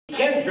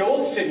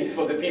build cities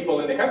for the people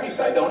in the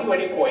countryside. The only way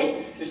to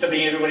equate is to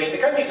bring everybody in the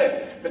countryside.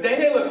 But then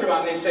they looked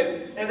around and they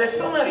said, they're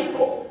still not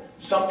equal.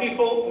 Some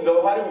people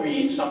know how to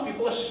read, some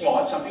people are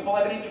smart, some people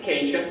have an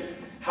education.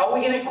 How are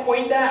we going to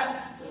equate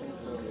that?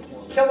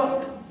 Kill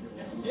them.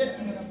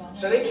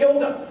 So they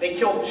killed them. They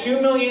killed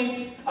 2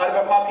 million out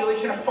of a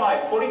population of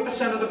 5,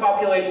 40% of the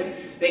population.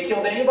 They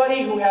killed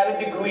anybody who had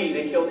a degree.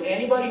 They killed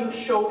anybody who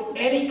showed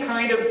any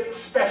kind of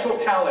special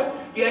talent.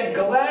 You had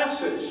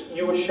glasses,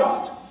 you were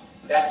shot.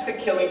 That's the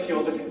killing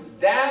fields of people.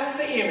 That's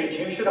the image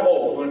you should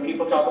hold when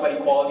people talk about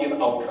equality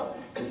of outcome.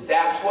 Because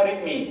that's what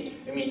it means.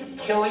 It means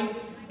killing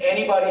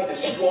anybody,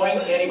 destroying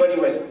anybody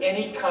who has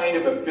any kind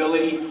of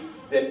ability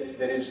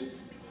that is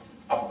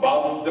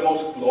above the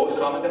lowest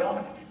common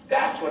denominator.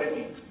 That's what it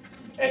means.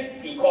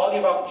 And equality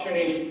of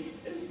opportunity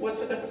is,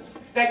 what's the difference?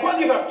 Now,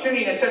 equality of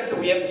opportunity in the sense that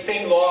we have the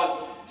same laws,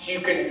 so you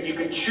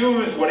can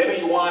choose whatever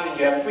you want and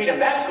you have freedom,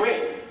 that's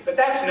great. But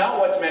that's not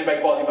what's meant by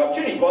equality of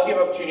opportunity. Equality of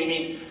opportunity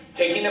means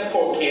taking the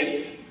poor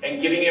kid and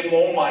giving him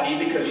more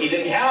money because he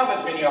didn't have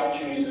as many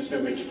opportunities as the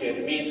rich kid.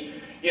 It means,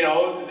 you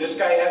know, this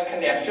guy has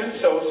connections,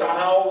 so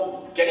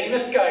somehow getting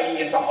this guy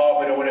into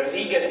Harvard or whatever, so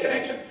he gets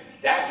connections.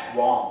 That's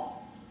wrong.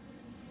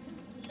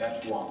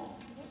 That's wrong.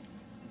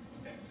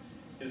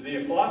 Is the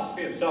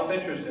philosophy of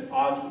self-interest at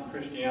odds with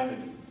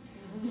Christianity?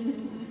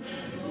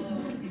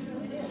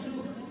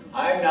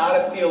 I'm not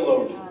a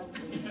theologian.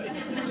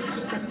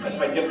 That's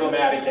my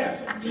diplomatic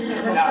answer.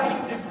 Now,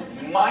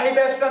 my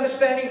best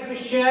understanding of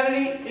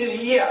Christianity is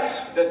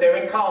yes, that they're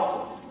in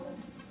conflict.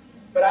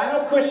 But I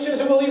know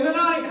Christians who believe they're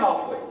not in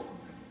conflict.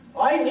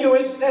 My view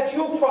is, that's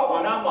your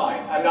problem, not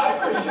mine. I'm not a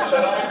Christian, so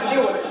I don't have to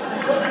deal with it.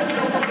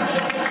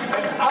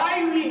 But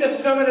I read the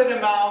Sermon on the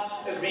Mount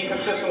as being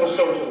consistent with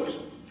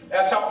socialism.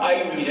 That's how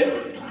I read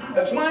it.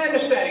 That's my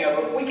understanding of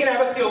it. We can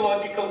have a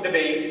theological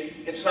debate.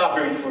 It's not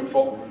very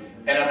fruitful,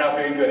 and I'm not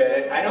very good at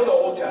it. I know the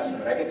Old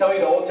Testament. I can tell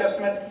you the Old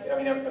Testament, I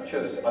mean, I'm sure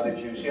there's other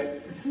Jews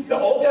here. The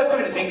Old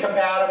Testament is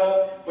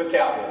incompatible with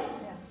capitalism.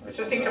 It's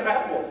just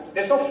incompatible.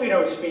 There's no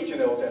freedom of speech in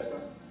the Old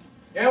Testament.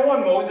 You know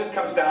when Moses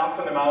comes down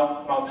from the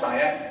Mount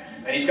Sinai,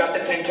 and he's got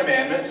the 10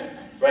 Commandments,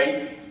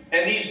 right?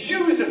 And these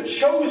Jews have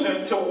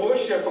chosen to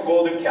worship a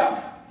golden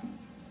calf.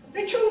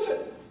 They chose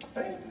it,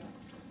 right?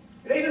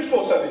 They didn't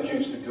force other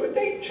Jews to do it.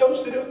 They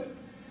chose to do it.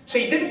 So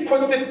he didn't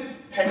put the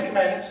 10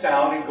 Commandments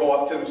down and go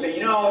up to them and say,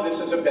 you know, this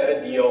is a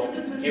better deal.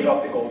 Give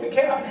up the golden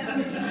calf.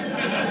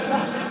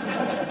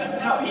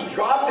 No, he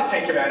dropped the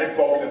 10 Commandments,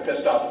 broke and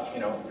pissed off,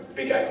 you know, the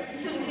big guy.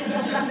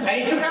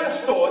 And he took out a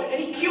sword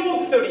and he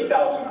killed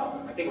 30,000 of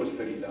them. I think it was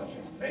 30,000,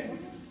 right?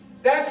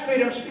 That's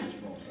freedom of speech.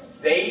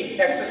 They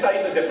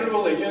exercised a different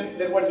religion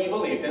than what he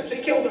believed in, so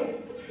he killed them.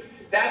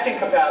 That's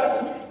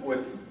incompatible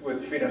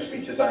with freedom of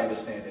speech as I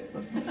understand it.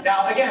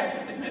 Now,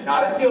 again,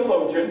 not a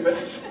theologian, but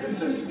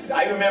this is,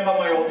 I remember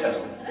my Old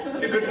Testament.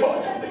 The good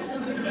parts, at least.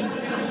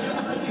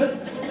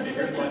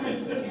 Here's one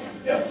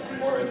that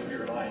more is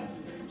your line.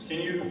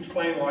 Can you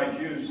explain why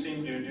Jews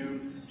seem to do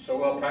so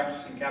well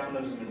practicing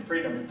capitalism and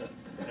freedom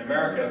in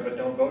America, but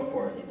don't vote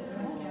for it?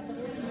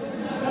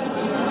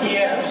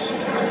 Yes.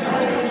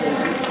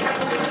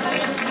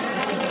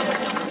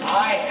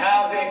 I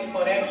have the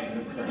explanation.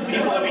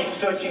 People have been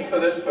searching for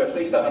this for at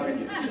least 100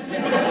 years.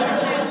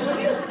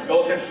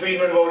 Milton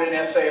Friedman wrote an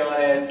essay on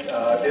it.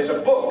 There's a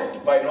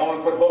book by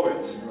Norman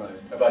Podhoretz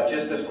about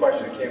just this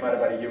question. It came out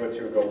about a year or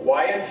two ago.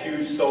 Why are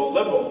Jews so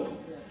liberal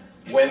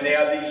when they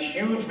are these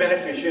huge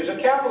beneficiaries of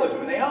capitalism?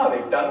 And they are.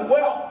 They've done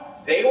well.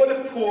 They were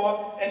the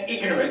poor and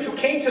ignorant who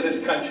came to this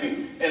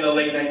country in the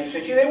late 19th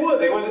century. They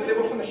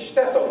were from the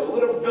shtetl, the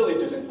little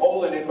villages in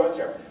Poland and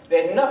Russia.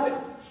 They had nothing.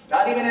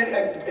 Not even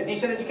a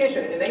decent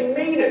education. And they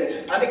made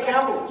it under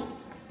capitalism.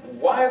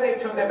 Why have they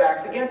turned their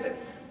backs against it?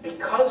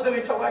 Because they're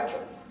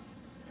intellectual.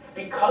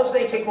 Because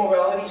they take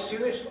morality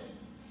seriously.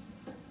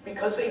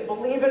 Because they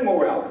believe in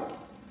morality.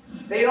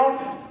 They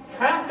don't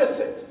practice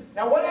it.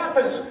 Now what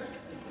happens?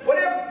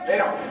 They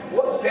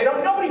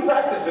don't. Nobody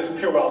practices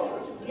pure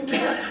altruism. You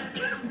can't.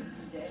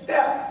 It's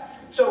death.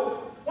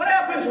 So what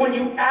happens when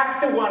you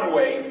act in one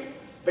way,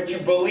 but you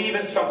believe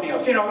in something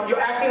else? You know, you're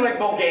acting like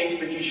Bill Gates,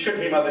 but you should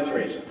be Mother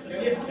Teresa.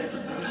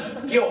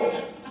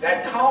 Guilt.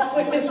 That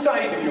conflict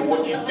inside of you,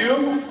 what you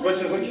do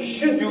versus what you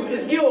should do,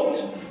 is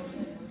guilt.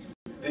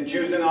 The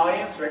Jews in the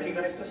audience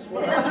recognize this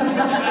word?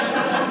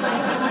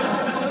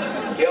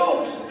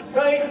 Guilt,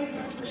 right?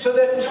 So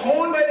they're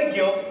torn by the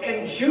guilt,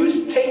 and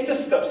Jews take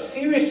this stuff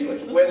seriously,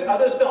 whereas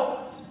others don't.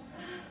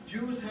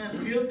 Jews have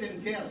guilt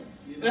and guilt.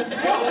 Guilt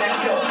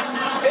and guilt.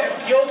 They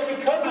have guilt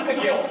because of the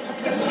guilt.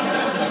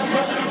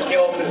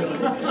 Guilt is...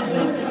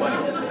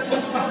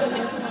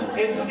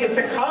 It's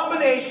a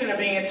combination of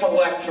being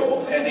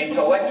intellectual, and the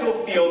intellectual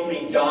field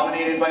being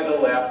dominated by the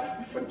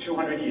left for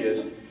 200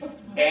 years,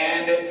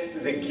 and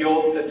the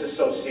guilt that's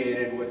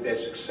associated with their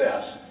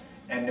success,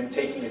 and them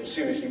taking it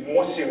seriously,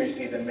 more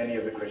seriously than many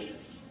of the Christians.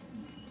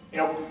 You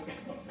know,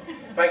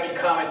 if I can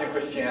comment on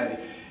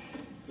Christianity.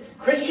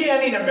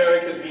 Christianity in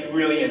America has been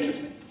really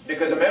interesting,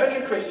 because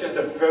American Christians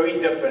are very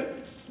different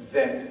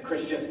than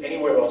Christians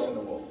anywhere else in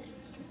the world.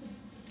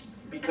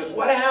 Because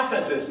what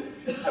happens is,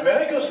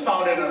 America was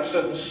founded on a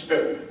certain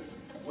spirit,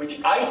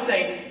 which I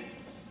think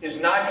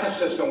is not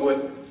consistent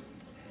with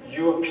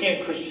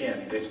European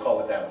Christianity, let's call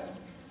it that way.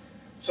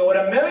 So what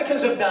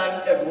Americans have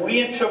done, have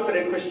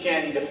reinterpreted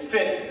Christianity to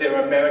fit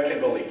their American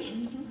beliefs.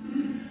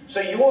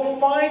 So you will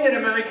find in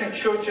American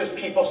churches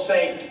people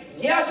saying,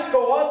 yes,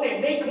 go out there,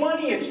 make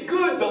money, it's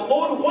good, the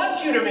Lord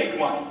wants you to make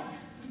money.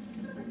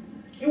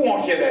 You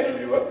won't hear that in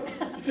Europe,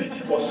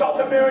 or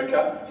South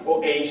America,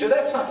 or Asia.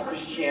 That's not the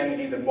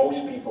Christianity that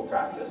most people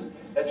practice.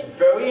 That's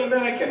very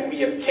American.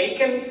 We have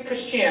taken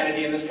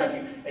Christianity in this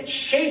country and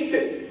shaped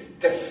it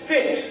to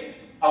fit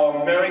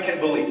our American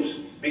beliefs,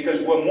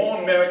 because we're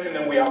more American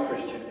than we are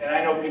Christian. And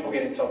I know people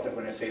get insulted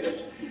when I say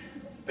this,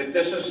 but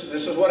this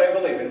is what I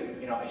believe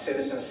in. You know, I say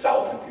this in the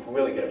South, and people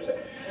really get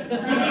upset.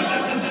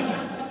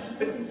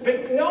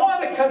 but no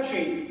other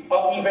country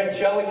are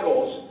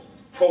evangelicals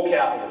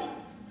pro-capitalism.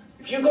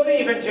 If you go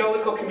to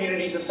evangelical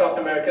communities in South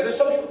America, they're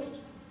socialists.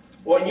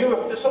 Or in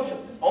Europe, they're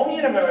socialists. Only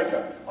in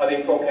America are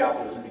they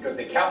pro-capitalism, because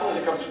the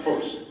capitalism comes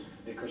first,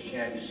 the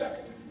Christianity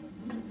second.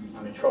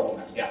 I'm in trouble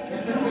now.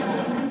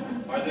 Yeah.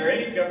 Are there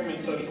any government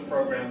social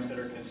programs that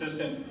are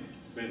consistent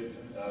with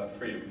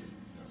freedom?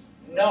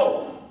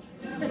 No.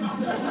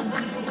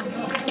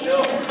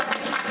 No.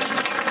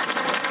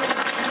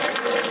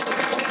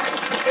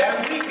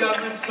 Every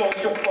government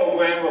social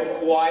program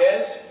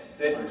requires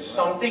that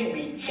something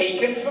be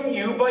taken from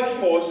you by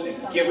force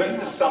and given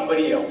to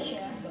somebody else.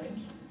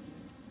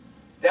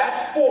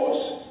 That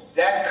force,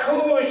 that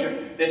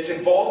coercion that's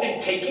involved in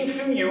taking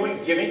from you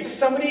and giving to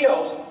somebody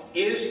else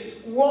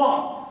is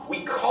wrong.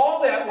 We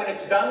call that, when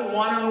it's done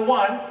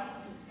one-on-one,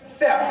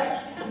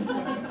 theft.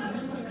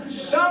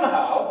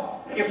 Somehow,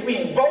 if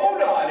we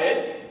vote on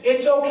it,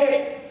 it's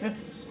okay.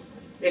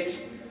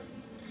 It's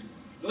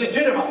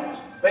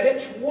legitimized. But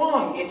it's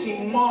wrong. It's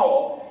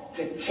immoral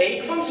to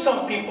take from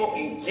some people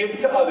and give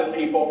to other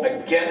people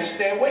against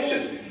their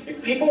wishes.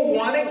 If people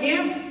want to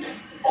give,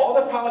 all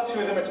the power to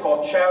them. It's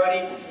called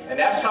charity, and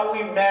that's how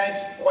we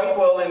managed quite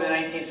well in the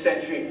 19th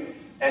century,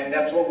 and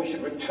that's what we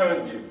should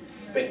return to.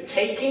 But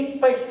taking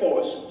by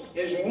force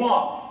is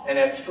wrong, and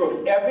that's true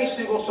of every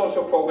single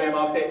social program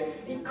out there,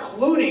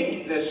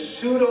 including the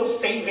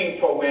pseudo-saving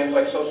programs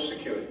like Social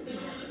Security.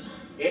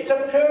 It's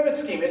a pyramid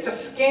scheme. It's a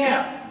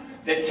scam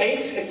that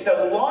takes, it's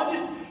the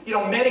largest, you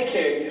know,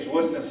 Medicare is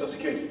worse than Social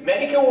Security.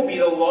 Medicare will be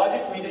the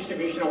largest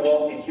redistribution of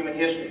wealth in human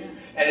history.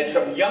 And it's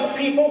from young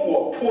people who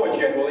are poor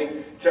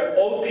generally to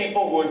old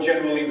people who are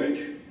generally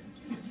rich.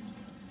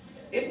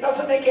 It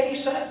doesn't make any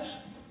sense.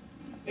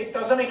 It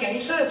doesn't make any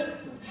sense.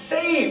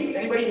 Save.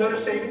 Anybody heard of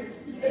saving?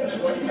 Yes,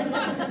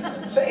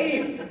 what?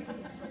 Save.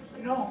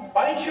 You know,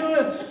 buy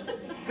insurance.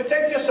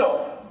 Protect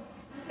yourself.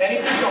 And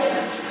if you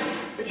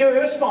don't, if you're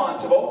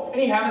irresponsible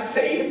and you haven't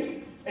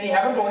saved and you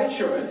haven't bought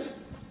insurance,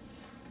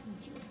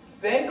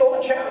 then go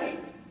on charity.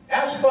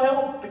 Ask for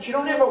help, but you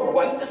don't have a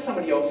right to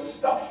somebody else's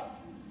stuff.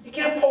 You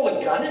can't pull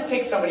a gun and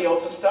take somebody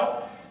else's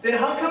stuff. Then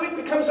how come it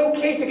becomes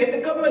okay to get the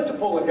government to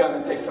pull a gun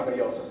and take somebody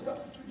else's stuff?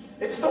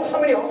 It's still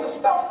somebody else's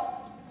stuff.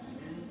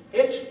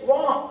 It's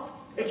wrong.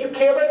 If you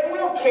care about, we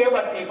don't care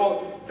about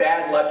people,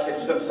 bad luck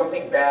hits them,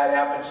 something bad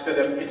happens to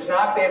them. It's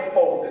not their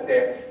fault that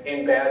they're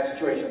in bad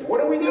situations. What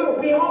do?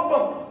 We help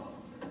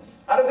them.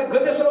 Out of the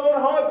goodness of our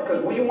own heart,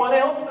 because we want to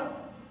help them.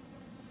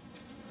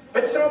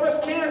 But some of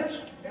us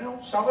can't. You know,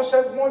 some of us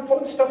have more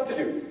important stuff to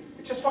do.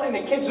 It's just fine, the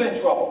kids are in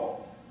trouble.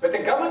 But the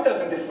government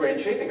doesn't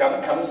differentiate. The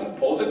government comes and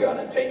pulls a gun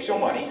and takes your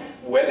money,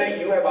 whether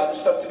you have other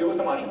stuff to do with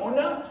the money or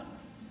not.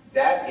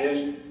 That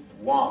is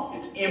wrong.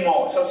 It's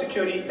immoral. Social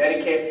Security,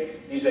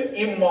 Medicaid, these are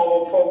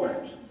immoral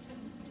programs.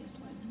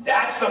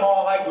 That's the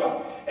moral high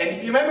ground.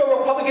 And you remember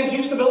Republicans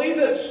used to believe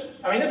this.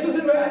 I mean, this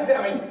isn't,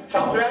 it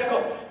sounds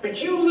radical.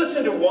 But you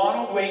listen to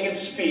Ronald Reagan's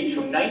speech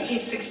from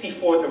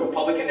 1964 at the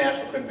Republican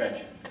National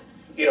Convention.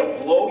 It'll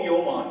blow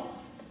your mind.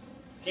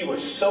 He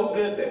was so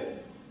good then.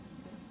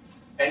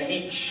 And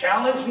he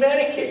challenged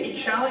Medicaid. He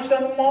challenged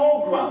on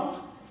moral grounds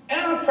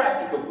and on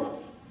practical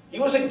grounds. He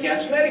was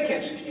against Medicaid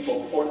in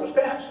 64 before it was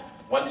passed.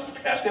 Once it's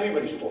passed,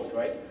 everybody's for it,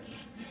 right?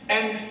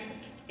 And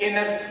in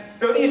the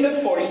 30s and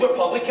 40s,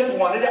 Republicans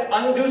wanted to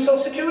undo Social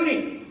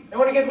Security. They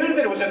wanted to get rid of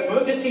it. It was an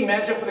emergency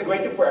measure for the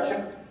Great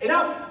Depression.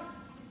 Enough.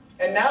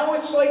 And now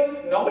it's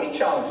like nobody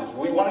challenges.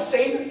 We want to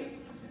save it.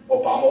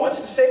 Obama wants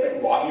to save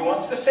it. Romney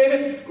wants to save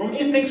it. Who do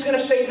you think is going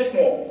to save it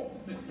more?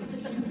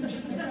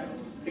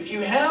 If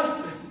you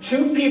have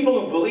two people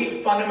who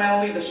believe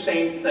fundamentally the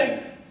same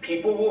thing,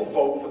 people will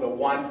vote for the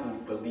one who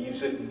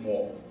believes it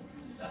more.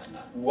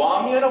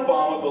 Romney and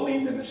Obama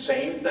believed in the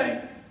same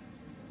thing.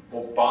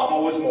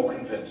 Obama was more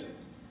convincing.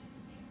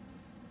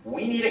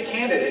 We need a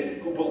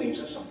candidate who believes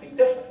in something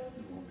different.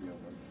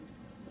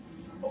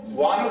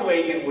 Ronald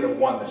Reagan would have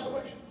won this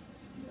election.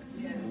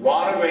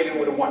 Ronald Reagan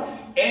would have won.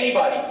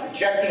 Anybody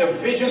projecting a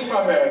vision for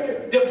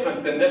America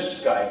different than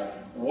this guy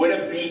would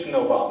have beaten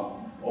Obama.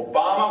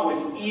 Obama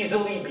was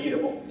easily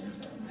beatable.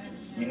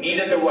 You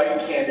needed the right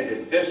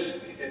candidate.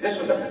 This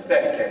was a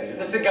pathetic candidate.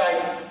 This is a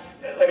guy,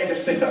 let me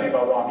just say something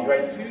about Romney,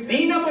 right?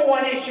 The number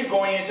one issue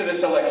going into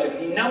this election,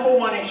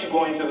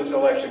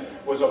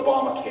 was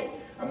Obamacare.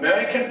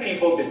 American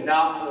people did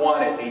not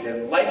want it. They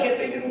didn't like it.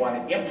 They didn't want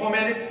it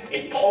implemented.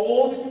 It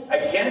polled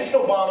against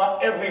Obama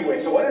everywhere.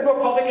 So what did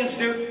Republicans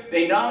do?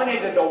 They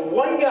nominated the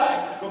one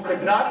guy who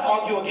could not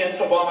argue against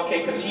Obamacare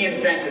because he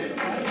invented it.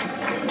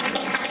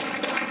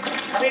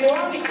 I mean,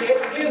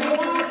 Obamacare is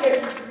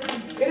Obamacare.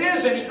 It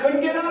is, and he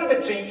couldn't get out of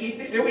it. So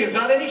it was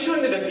not an issue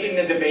in the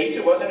debates.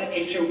 It wasn't an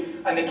issue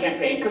on the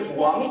campaign because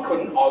Romney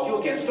couldn't argue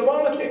against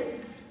Obamacare.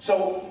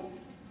 So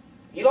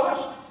he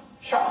lost.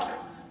 Shock.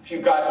 If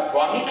you got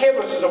Romney care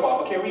versus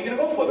Obamacare, who are you going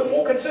to go for? They're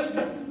more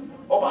consistent.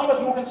 Obama's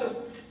more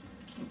consistent.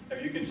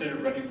 Have you considered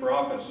running for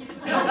office?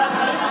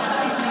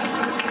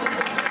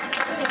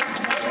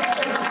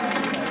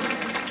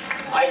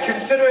 I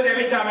consider it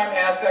every time I'm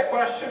asked that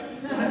question.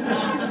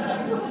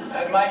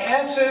 And my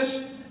answer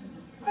is,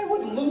 I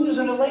would lose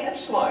in a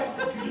landslide.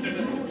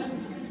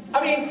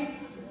 I mean,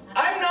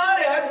 I'm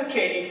not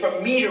advocating for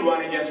me to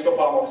run against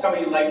Obama, or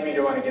somebody like me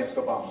to run against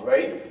Obama,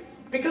 right?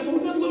 Because we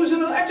would lose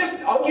in a, I'm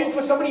just arguing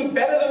for somebody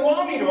better than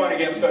Romney to run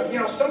against him. You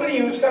know, somebody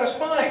who's got a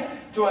spine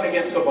to run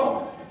against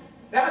Obama.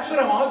 That's what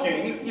I'm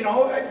arguing. You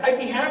know, I'd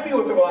be happy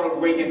with the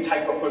Ronald Reagan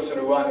type of person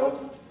to run.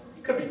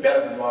 He could be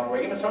better than Ronald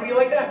Reagan, but somebody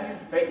like that,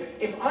 right?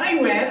 If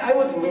I ran, I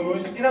would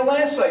lose in a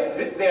landslide.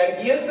 The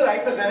ideas that I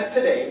presented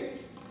today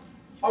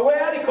are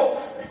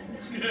radical.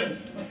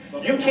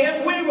 You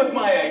can't win with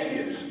my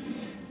ideas.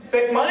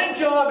 But my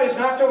job is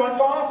not to run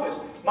for office.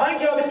 My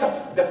job is to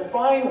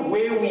define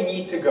where we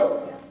need to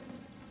go.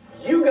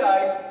 You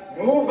guys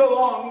move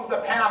along the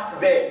path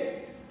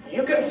there.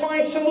 You can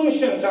find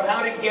solutions on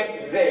how to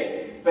get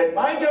there. But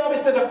my job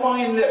is to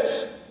define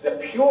this, the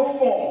pure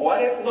form,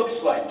 what it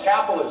looks like,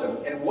 capitalism,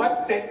 and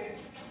what the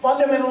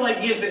fundamental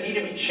ideas that need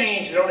to be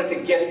changed in order to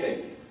get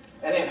there.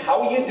 And then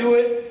how you do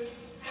it,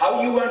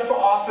 how you run for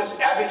office,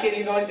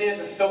 advocating those ideas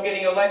and still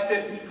getting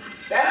elected,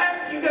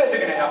 that you guys are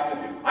going to have to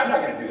do. I'm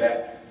not going to do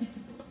that.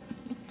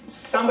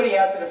 Somebody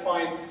has to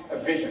define a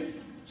vision.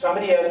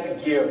 Somebody has to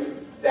give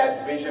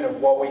that vision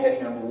of what we're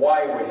heading and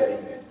why we're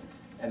heading there.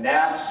 And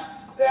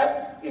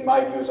that, in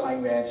my view, is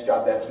Ayn Rand's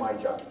job. That's my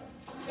job.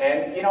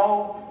 And, you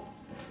know,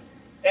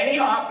 any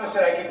office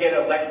that I could get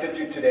elected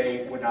to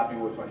today would not be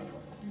worth running for.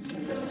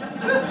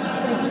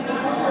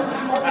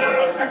 I don't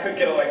know, I could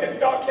get elected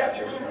dog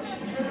catcher.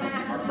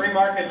 Are free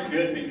markets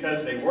good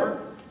because they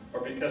work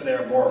or because they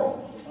are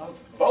moral?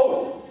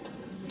 Both.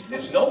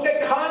 There's no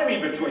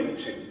dichotomy between the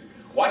two.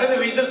 One of the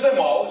reasons they're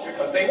moral is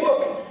because they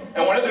work.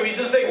 And one of the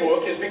reasons they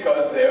work is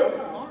because they're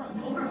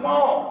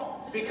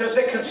moral. Because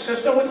they're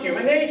consistent with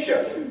human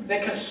nature.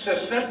 They're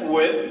consistent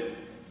with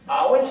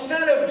our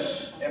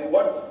incentives and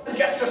what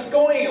gets us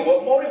going and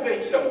what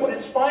motivates them, what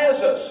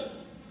inspires us.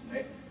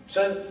 Right?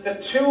 So the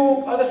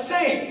two are the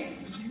same.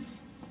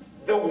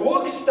 The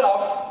work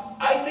stuff,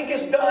 I think,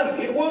 is done.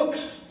 It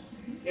works.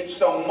 It's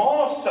the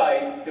moral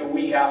side that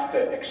we have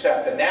to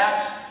accept. And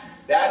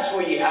that's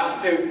where you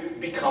have to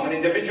become an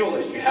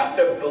individualist. You have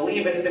to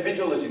believe in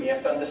individualism. You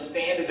have to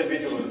understand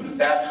individualism.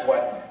 That's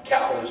what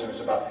capitalism is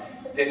about.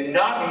 They're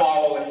not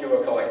moral if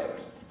you're a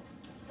collectivist.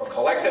 For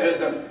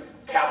collectivism,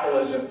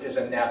 capitalism is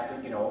a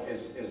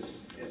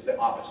is the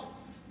opposite.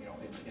 You know,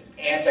 it's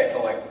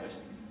anti-collectivist.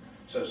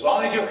 So as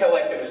long as you're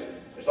collectivist,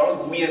 as long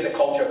as we as a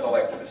culture are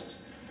collectivists,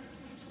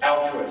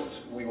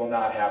 altruists, we will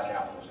not have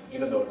capitalism,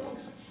 even though it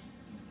works.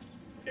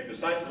 Okay,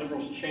 besides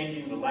liberals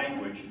changing the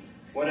language,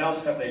 what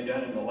else have they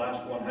done in the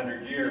last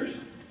 100 years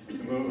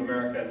to move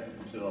America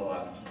to the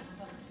left?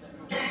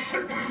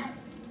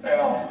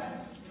 Well,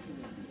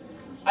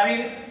 I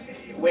mean,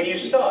 where do you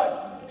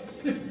start?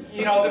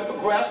 You know, the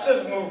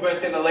progressive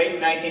movement in the late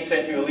 19th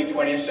century, early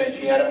 20th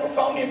century had a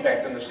profound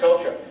impact on this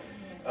culture.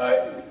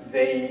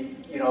 They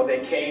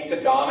came to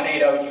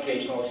dominate our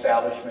educational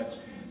establishments.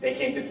 They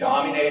came to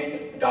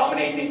dominate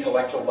the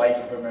intellectual life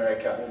of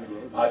America.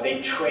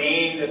 They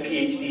train the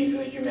PhDs in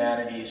the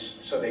humanities,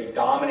 so they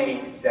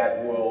dominate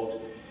that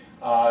world.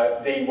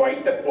 They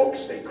write the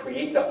books, they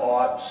create the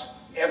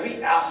arts.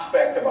 Every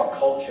aspect of our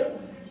culture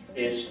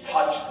is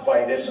touched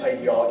by this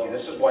ideology.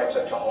 This is why it's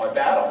such a hard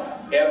battle.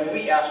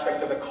 Every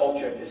aspect of the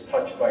culture is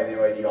touched by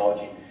their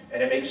ideology.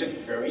 And it makes it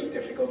very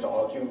difficult to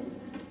argue,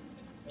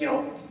 you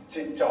know,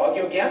 to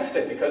argue against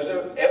it, because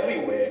they're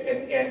everywhere.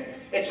 And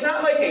it's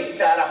not like they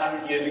sat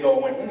 100 years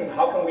ago and went,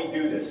 how can we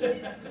do this?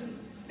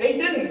 They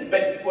didn't,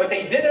 but what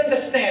they did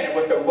understand, and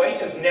what the right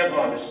has never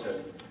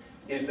understood,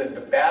 is that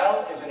the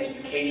battle is an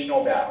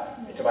educational battle.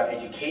 It's about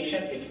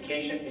education,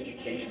 education,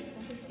 education.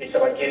 It's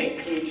about getting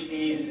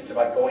PhDs, it's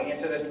about going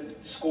into the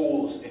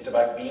schools, it's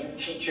about being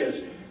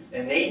teachers.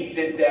 And they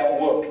did that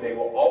work. They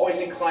were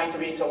always inclined to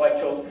be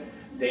intellectuals.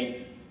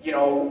 They, you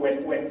know,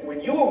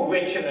 when you were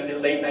rich in the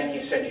late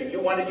 19th century,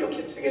 you wanted your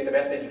kids to get the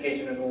best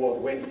education in the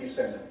world. Where did you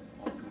send them?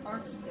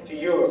 To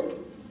Europe.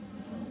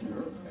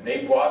 And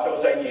they brought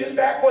those ideas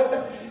back with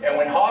them. And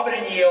when Harvard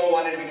and Yale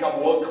wanted to become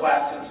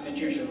world-class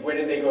institutions, where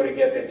did they go to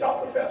get their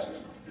top professors?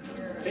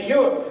 To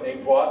Europe. And they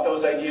brought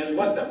those ideas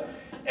with them.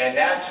 And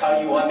that's how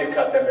you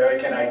undercut the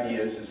American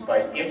ideas, is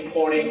by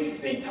importing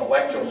the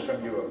intellectuals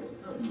from Europe.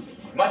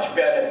 Much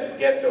better to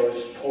get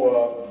those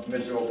poor,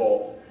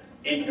 miserable,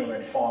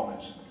 ignorant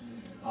farmers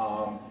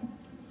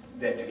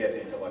than to get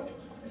the intellectuals.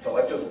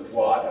 Intellectuals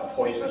brought a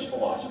poisonous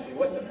philosophy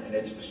with them, and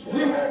it's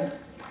destroyed America.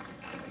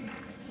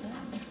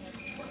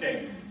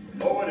 Okay,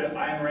 what would an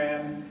Ayn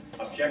Rand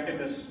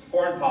objectivist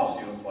foreign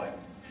policy look like?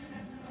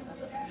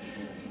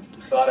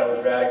 Thought I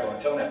was radical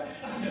until now.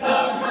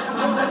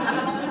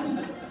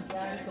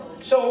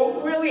 So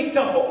really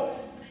simple.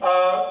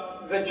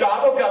 The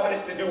job of government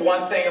is to do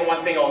one thing and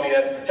one thing only.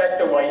 That's protect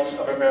the rights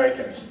of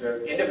Americans,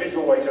 the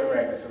individual rights of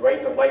Americans, the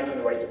right to life and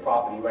the right to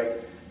property, right?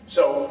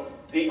 So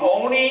the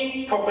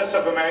only purpose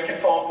of American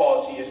foreign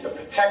policy is to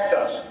protect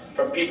us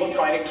from people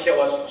trying to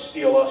kill us,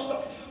 steal our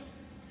stuff.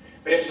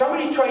 But if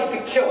somebody tries to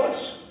kill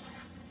us,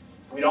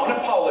 we don't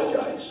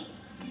apologize.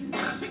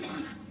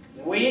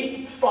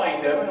 We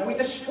find them and we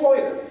destroy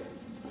them.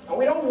 And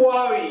we don't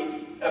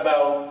worry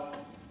about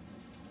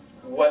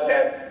what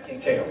that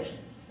entails.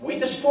 We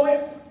destroy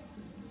it.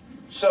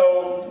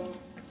 So,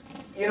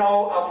 you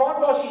know, our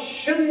foreign policy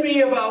shouldn't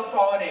be about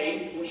foreign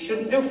aid. We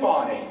shouldn't do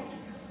foreign aid,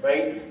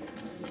 right?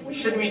 We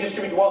shouldn't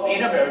redistribute wealth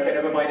in America,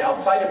 never mind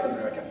outside of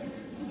America.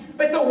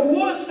 But the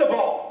worst of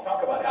all,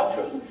 talk about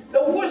altruism,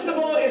 the worst of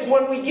all is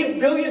when we give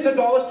billions of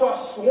dollars to our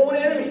sworn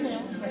enemies.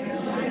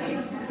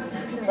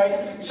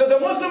 Right? So the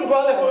Muslim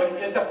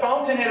Brotherhood is the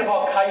fountainhead of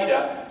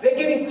Al-Qaeda. They're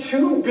getting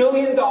 $2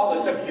 billion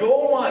of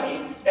your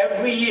money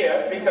every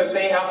year because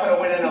they happen to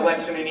win an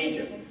election in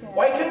Egypt.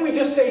 Why can't we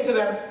just say to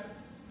them,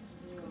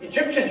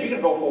 Egyptians, you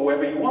can vote for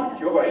whoever you want,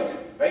 you're right?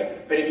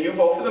 But if you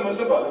vote for the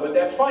Muslim Brotherhood,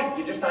 that's fine.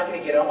 You're just not going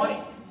to get our money.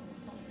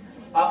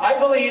 I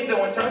believe that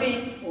when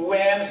somebody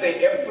rams,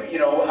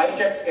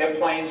 hijacks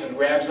airplanes and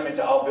rams them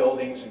into our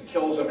buildings and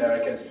kills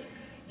Americans,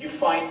 you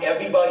find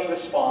everybody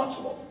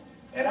responsible.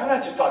 And I'm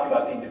not just talking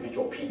about the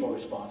individual people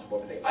responsible,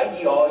 but the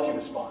ideology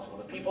responsible,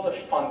 the people that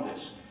fund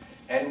this.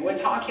 And we're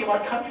talking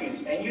about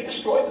countries, and you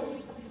destroy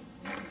them.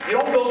 You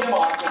don't build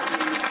democracy.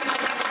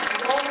 You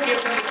don't give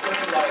them a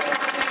good life.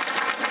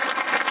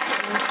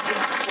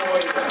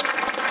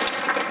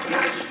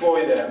 You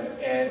destroy them.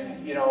 And,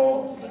 you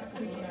know,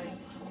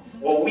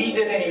 what we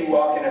did in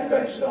Iraq and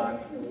Afghanistan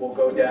will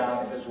go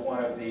down as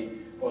one of the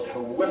most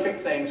horrific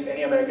things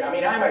any American. I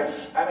mean, I'm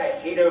a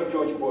hater of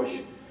George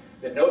Bush.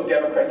 That no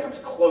Democrat comes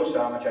close to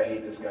how much I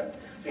hate this guy,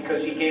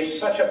 because he gave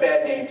such a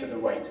bad name to the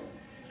right.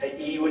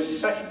 He was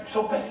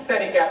so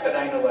pathetic after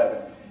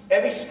 9/11.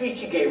 Every speech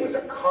he gave was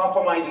a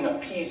compromising,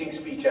 appeasing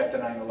speech after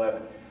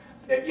 9/11.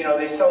 You know,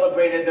 they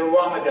celebrated the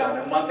Ramadan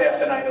a month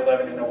after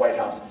 9/11 in the White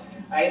House.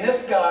 I mean,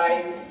 this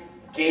guy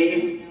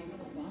gave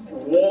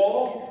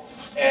war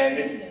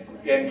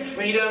and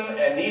freedom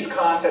and these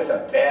concepts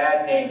a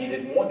bad name. He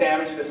did more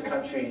damage to this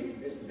country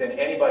than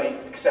anybody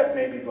except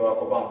maybe Barack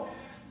Obama.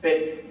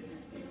 But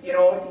you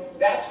know,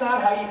 that's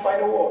not how you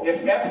fight a war.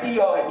 If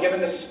FDR had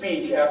given the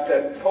speech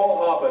after Pearl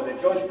Harbor that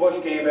George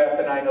Bush gave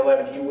after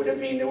 9/11, there would have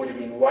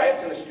been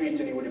riots in the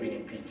streets and he would have been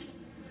impeached.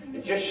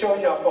 It just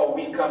shows you how far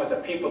we've come as a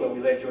people that we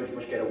let George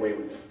Bush get away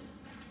with it.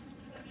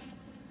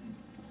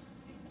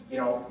 You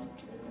know,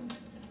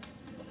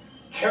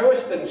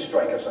 terrorists didn't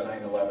strike us on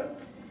 9/11.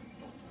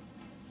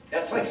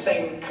 That's like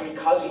saying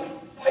kamikaze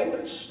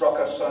pilots struck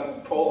us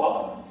on Pearl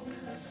Harbor.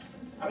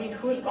 I mean,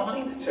 who's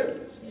behind the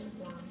terrorists?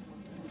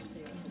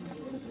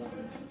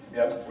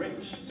 Yep.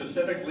 Which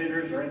specific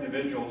leaders or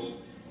individuals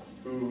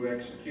who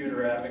execute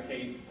or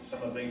advocate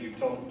some of the things you've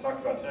talked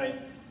about tonight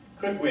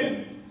could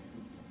win?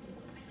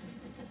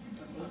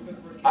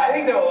 I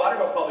think there are a lot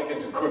of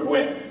Republicans who could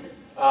win.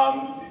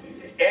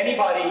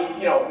 Anybody,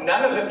 you know,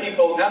 none of the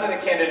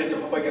candidates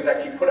Republicans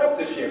actually put up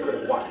this year could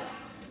have won.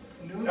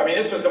 I mean,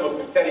 this was the most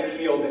pathetic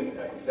field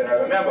that I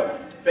remember.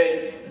 But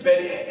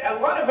a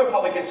lot of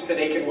Republicans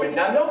today could win.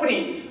 Now,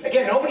 nobody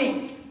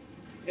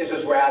is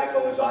as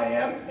radical as I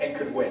am and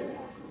could win.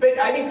 But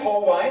I think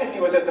Paul Ryan, if he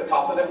was at the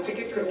top of the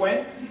ticket, could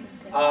win.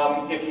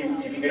 If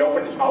he could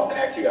open his mouth and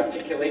actually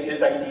articulate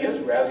his ideas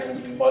rather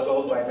than be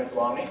muzzled by Mitt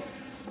Romney.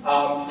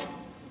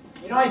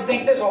 You know, I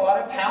think there's a lot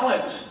of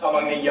talent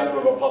among the younger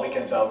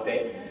Republicans out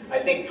there. I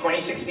think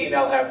 2016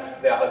 they'll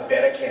have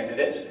better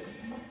candidates.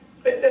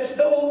 But they're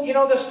still, you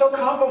know, they're still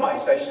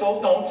compromised. I still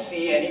don't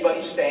see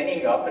anybody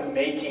standing up and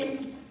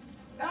making,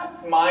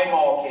 not my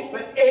moral case,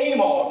 but a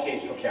moral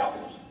case for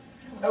capitalism.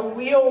 A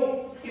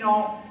real, you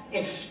know,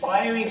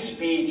 inspiring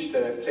speech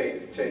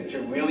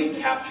to really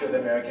capture the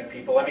American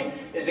people. I mean,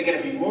 is it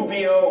going to be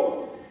Rubio?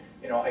 Or,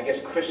 you know, I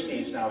guess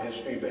Christie's now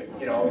history, but,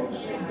 you know,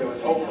 there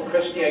was hope for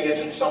Christie, I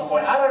guess, at some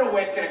point. I don't know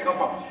where it's going to come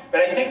from.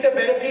 But I think there are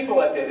better people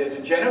out there. There's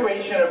a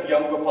generation of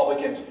young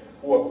Republicans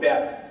who are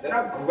better. They're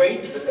not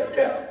great, but they're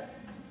better.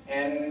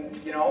 And,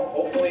 you know,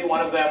 hopefully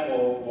one of them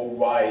will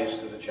rise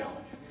to the challenge.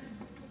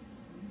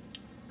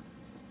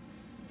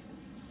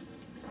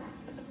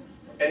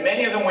 And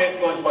many of them were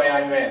influenced by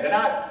Ayn Rand. They're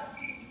not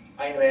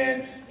Ayn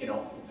Rand, you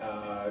know,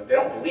 they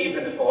don't believe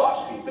in the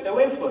philosophy, but they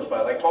were influenced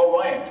by it, like Paul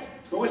Ryan,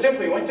 who was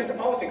influenced, he went into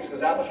politics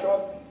because Atlas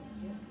Shrugged.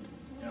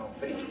 You know,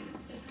 but he,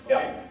 yeah.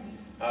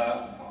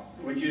 Okay.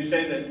 Would you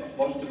say that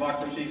most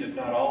democracies, if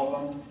not all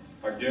of them,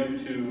 are doomed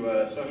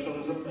to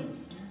socialism and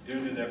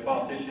due to their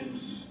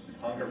politicians'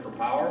 hunger for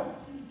power?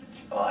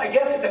 Well, I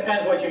guess it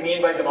depends what you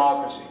mean by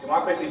democracy.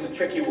 Democracy is a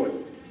tricky word.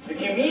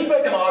 If you mean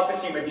by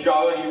democracy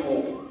majority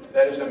rule,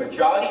 that is, the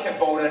majority can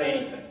vote on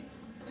anything,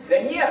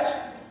 then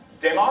yes,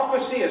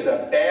 democracy is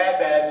a bad,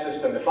 bad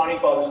system. The founding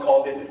fathers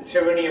called it the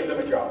tyranny of the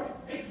majority.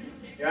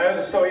 You remember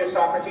the story of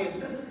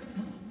Socrates?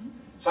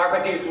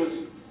 Socrates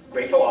was a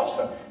great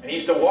philosopher, and he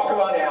used to walk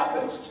around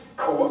Athens,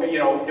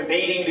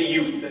 debating the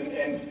youth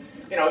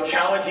and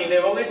challenging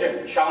their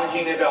religion,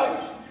 challenging their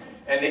values.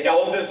 And the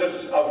elders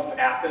of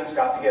Athens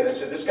got together and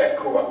said, this guy's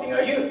corrupting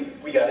our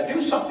youth. We got to do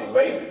something,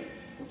 right?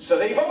 So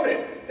they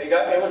voted.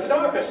 There was a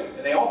democracy,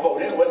 and they all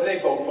voted. What did they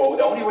vote for?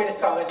 The only way to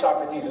silence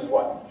Socrates is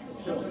what?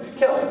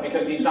 Kill him,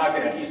 because he's not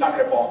going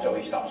to fall until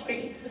he stops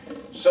speaking.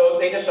 So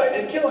they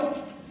decided to kill him.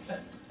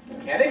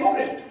 And they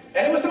voted.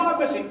 And it was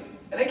democracy.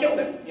 And they killed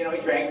him. He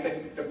drank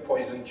the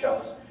poison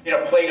chalice.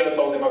 Plato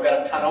told him, I've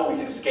got a tunnel, we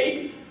can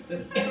escape.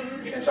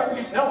 And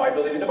Socrates, no, I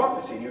believe in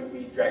democracy.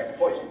 He drank the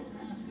poison.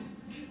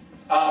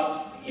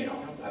 I don't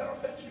know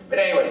if that's true. But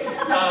anyway,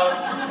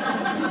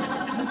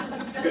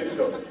 it's a good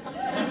story.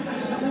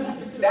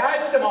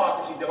 That's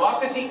democracy.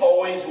 Democracy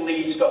always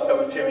leads to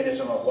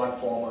authoritarianism of one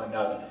form or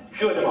another.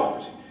 Pure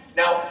democracy.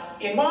 Now,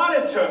 in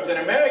modern terms, in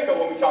America,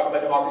 when we talk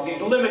about democracy,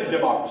 it's limited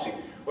democracy,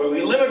 where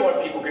we limit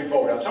what people can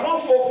vote on. So I'm all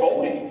for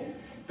voting,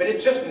 but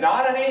it's just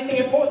not on anything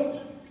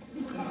important.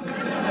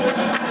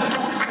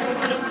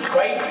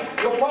 Right?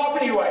 Your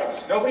property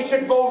rights. Nobody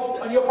should vote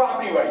on your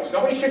property rights.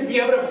 Nobody should be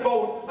able to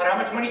vote on how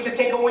much money to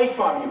take away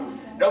from you.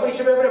 Nobody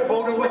should be able to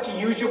vote on what to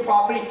use your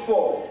property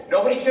for.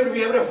 Nobody should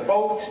be able to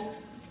vote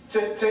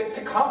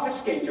to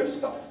confiscate your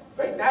stuff.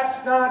 Right?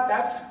 That's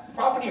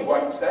property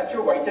rights. That's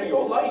your right to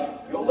your life,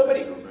 your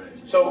liberty.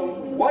 So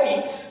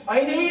rights are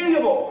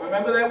inalienable.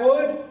 Remember that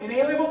word?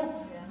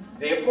 Inalienable?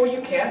 Therefore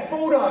you can't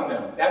vote on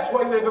them. That's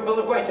why we have a Bill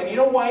of Rights. And you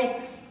know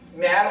why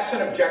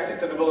Madison objected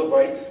to the Bill of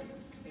Rights?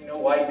 You know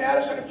why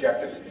Madison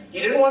objected? He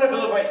didn't want a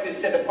Bill of Rights because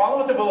he said the problem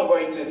with the Bill of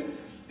Rights is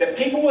that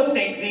people will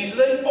think these are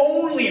the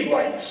only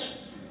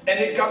rights, and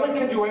the government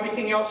can do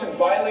everything else and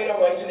violate our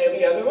rights in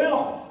every other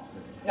realm.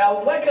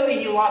 Now, luckily,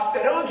 he lost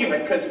that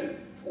argument, because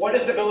what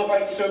does the Bill of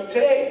Rights serve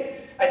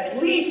today? At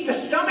least, to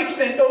some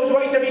extent, those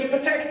rights are being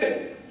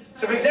protected.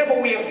 So, for example,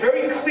 we have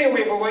very clear, we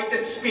have a right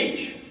to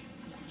speech.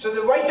 So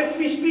the right to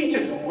free speech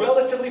is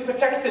relatively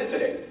protected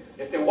today.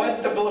 If there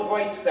was the Bill of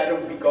Rights, that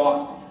would be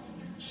gone.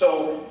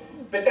 So,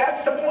 but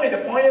that's the point. The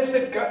point is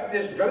that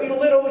there's very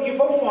little you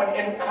vote for.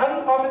 And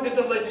how often did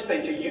the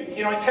legislature, in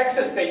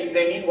Texas, they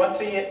meet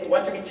once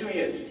every 2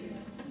 years.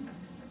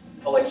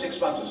 For like 6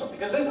 months or something,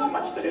 because there's not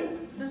much to do.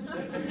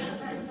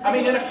 I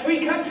mean, in a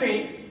free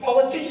country,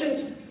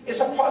 politicians is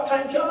a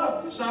part-time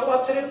job. There's not a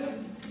lot to do.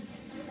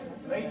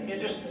 Right? You're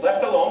just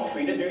left alone,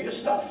 free to do your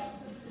stuff.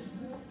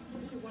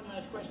 One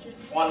last question.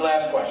 One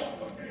last question.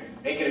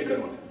 Make it a good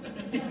one.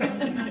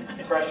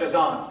 Pressure's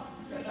on.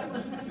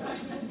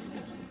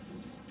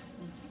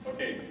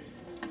 Okay.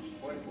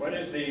 What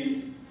is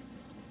the...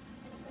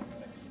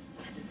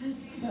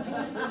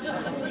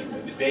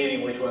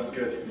 Debating which one's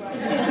good. The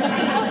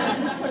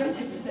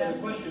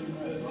question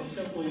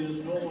simply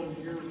is, no one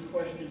here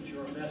questions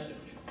your message.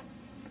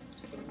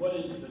 But what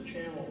is the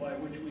channel by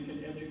which we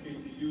can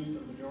educate the youth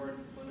and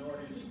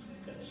minorities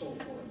and so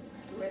forth?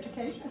 Through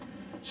education.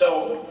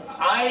 So,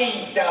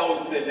 I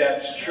doubt that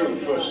that's true,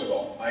 first of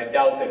all. I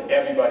doubt that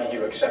everybody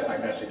here accepts my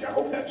message. I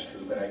hope that's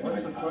true, but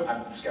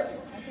I'm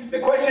skeptical. The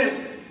question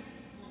is,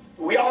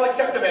 we all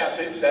accept the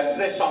message, that's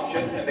the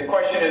assumption, and the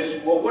question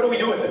is, well, what do we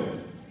do with it?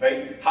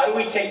 Right? How do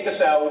we take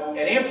this out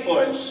and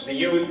influence the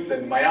youth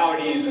and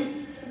minorities?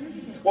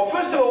 Well,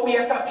 first of all, we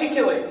have to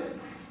articulate.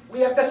 We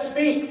have to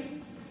speak.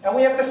 And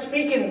we have to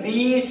speak in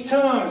these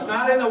terms,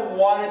 not in the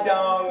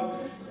watered-down,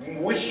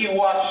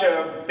 wishy-washy,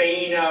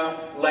 Boehner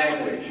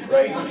language,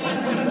 right?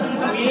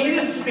 We need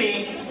to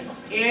speak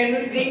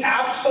in the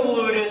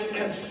absolutist,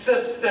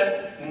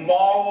 consistent,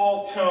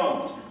 moral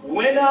terms.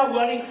 We're not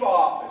running for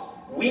office.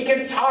 We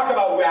can talk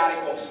about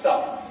radical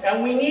stuff,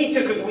 and we need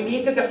to, because we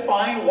need to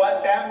define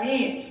what that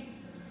means.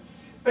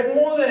 But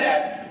more than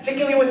that,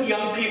 particularly with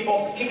young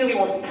people, particularly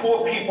with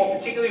poor people,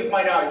 particularly with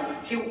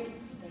minorities, see,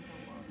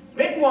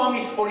 Mitt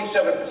Romney's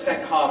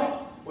 47% comment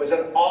was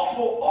an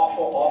awful,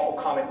 awful, awful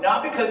comment,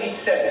 not because he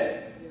said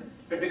it,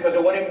 but because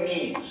of what it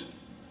means.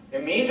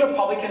 It means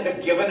Republicans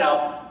have given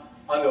up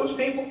on those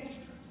people.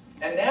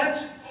 And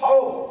that's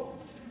horrible,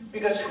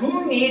 because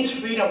who needs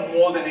freedom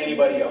more than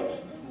anybody else?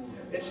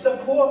 It's the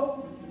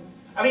poor.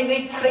 I mean, the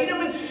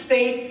entitlement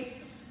state,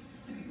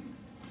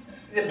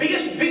 the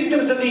biggest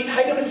victims of the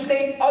entitlement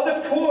state are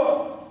the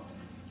poor,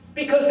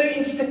 because they're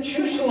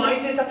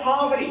institutionalized into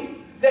poverty.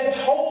 They're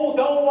told,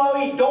 don't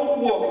worry, don't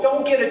work,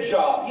 don't get a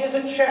job, here's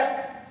a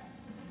check.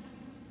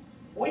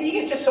 Where do you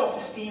get your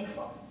self-esteem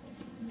from?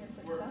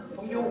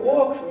 From your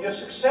work, from your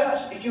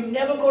success. If you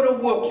never go to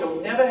work, you'll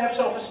never have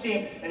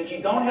self-esteem. And if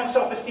you don't have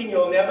self-esteem,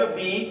 you'll never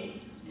be,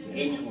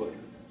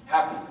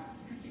 happy.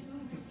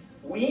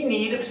 We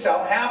need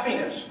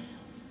self-happiness.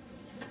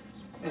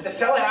 And to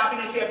sell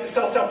happiness, you have to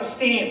sell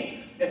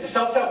self-esteem. And to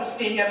sell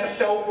self-esteem, you have to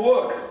sell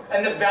work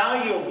and the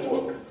value of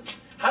work.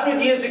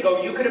 100 years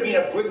ago, you could have been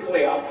a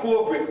bricklayer, a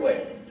poor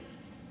bricklayer.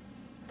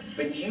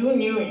 But you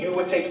knew you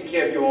were taking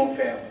care of your own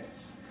family.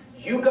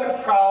 You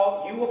got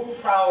proud, you were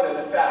proud of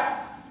the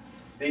fact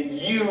that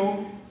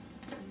you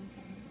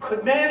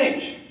could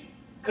manage,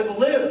 could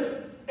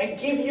live, and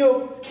give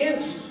your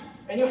kids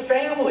and your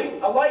family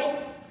a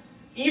life.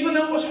 Even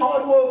though it was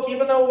hard work,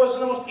 even though it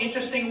wasn't the most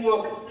interesting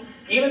work,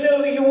 even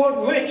though you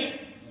weren't rich,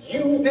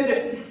 you did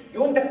it.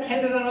 You weren't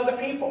dependent on other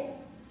people.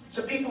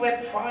 So people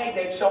had pride,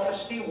 they had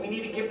self-esteem. We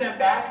need to give them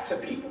back to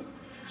people.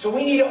 So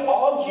we need to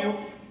argue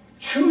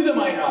to the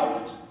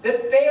minorities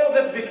that they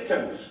are the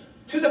victims,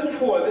 to the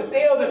poor that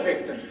they are the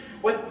victims.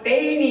 What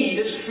they need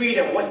is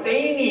freedom. What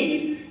they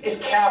need is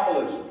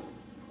capitalism.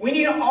 We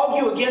need to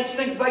argue against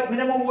things like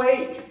minimum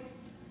wage.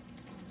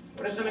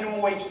 What does the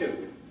minimum wage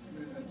do?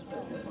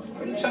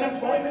 It's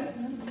unemployment.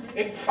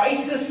 It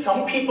prices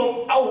some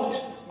people out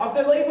of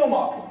the labor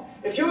market.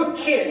 If you're a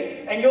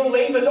kid and your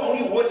labor is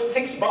only worth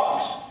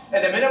 $6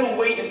 and the minimum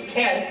wage is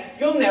 10,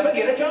 you'll never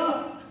get a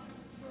job.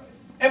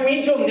 It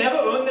means you'll never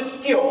earn the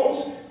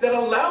skills that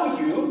allow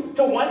you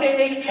to one day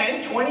make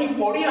 10, 20,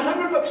 40,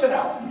 $100 an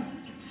hour.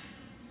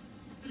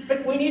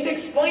 But we need to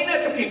explain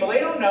that to people. They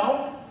don't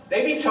know.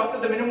 They've been taught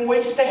that the minimum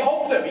wage is to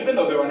help them, even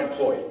though they're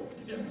unemployed.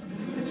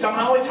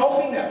 Somehow it's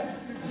helping them,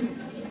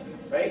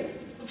 right?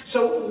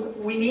 So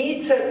we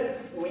need to,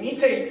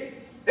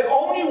 the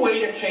only way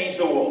to change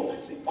the world,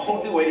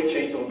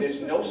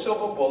 there's no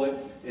silver bullet,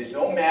 there's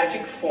no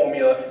magic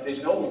formula,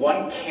 there's no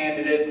one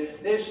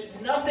candidate,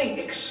 there's nothing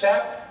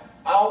except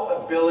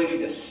our ability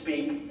to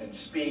speak and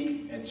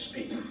speak and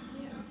speak.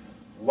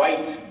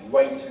 Right,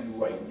 right,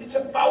 and right. It's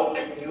about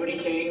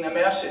communicating the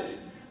message.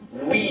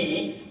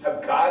 We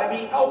have got to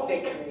be out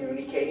there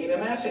communicating the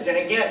message. And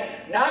again,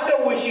 not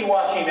the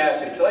wishy-washy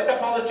message. Let the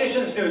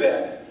politicians do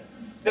that.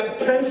 The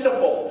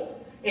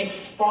principled,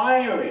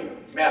 inspiring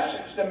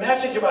message. The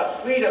message about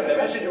freedom. The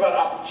message about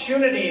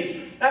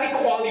opportunities. Not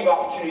equality of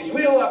opportunities,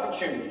 real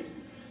opportunities.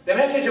 The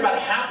message about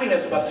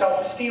happiness, about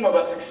self-esteem,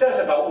 about success,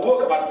 about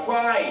work, about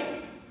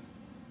pride.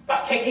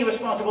 About taking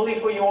responsibility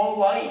for your own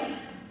life.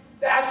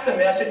 That's the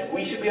message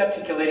we should be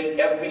articulating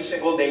every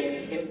single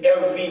day in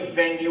every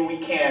venue we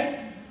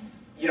can.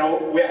 You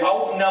know, we're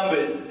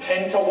outnumbered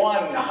 10 to 1,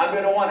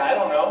 100 to 1, I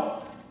don't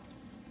know.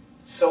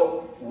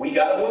 So we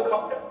got to work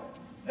harder.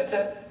 That's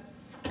it.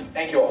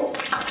 Thank you all.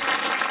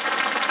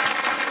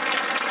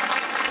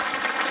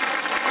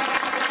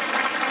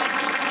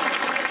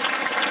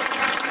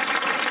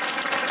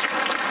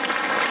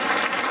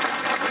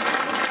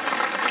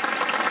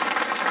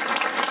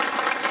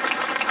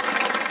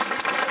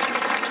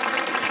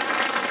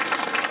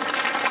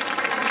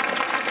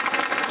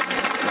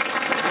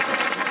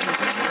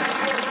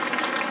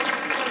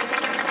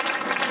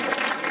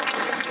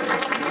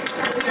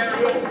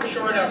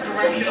 Short of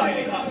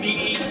correction,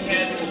 meeting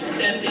had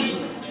said the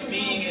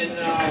meeting in,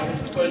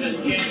 was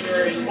it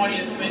January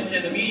 20th,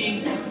 Wednesday, the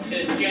meeting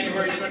is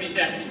January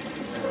 22nd.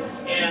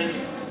 And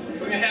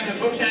we're going to have the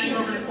book signing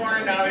over in the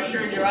corner. Now I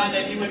assured Yaron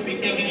that he wouldn't be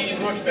taking any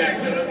books back,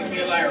 so don't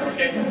be a liar,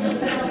 okay?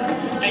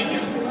 Thank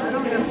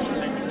you.